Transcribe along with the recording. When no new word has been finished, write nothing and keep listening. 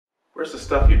Where's the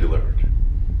stuff you delivered?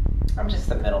 I'm just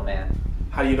the middleman.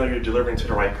 How do you know you're delivering to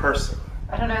the right person?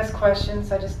 I don't ask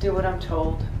questions, I just do what I'm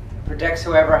told. It protects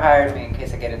whoever hired me in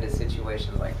case I get into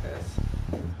situations like this.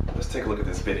 Let's take a look at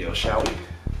this video, shall we?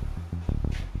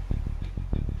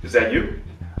 Is that you?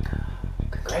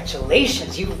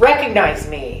 Congratulations, you recognize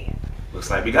me.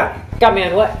 Looks like we got you. Got me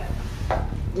on what?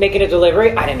 Making a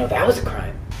delivery? I didn't know that was a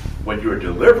crime. What you were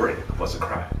delivering was a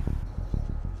crime.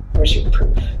 Where's your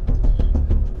proof?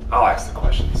 I'll ask the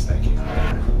questions, thank you.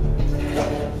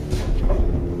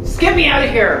 Just get me out of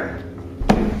here!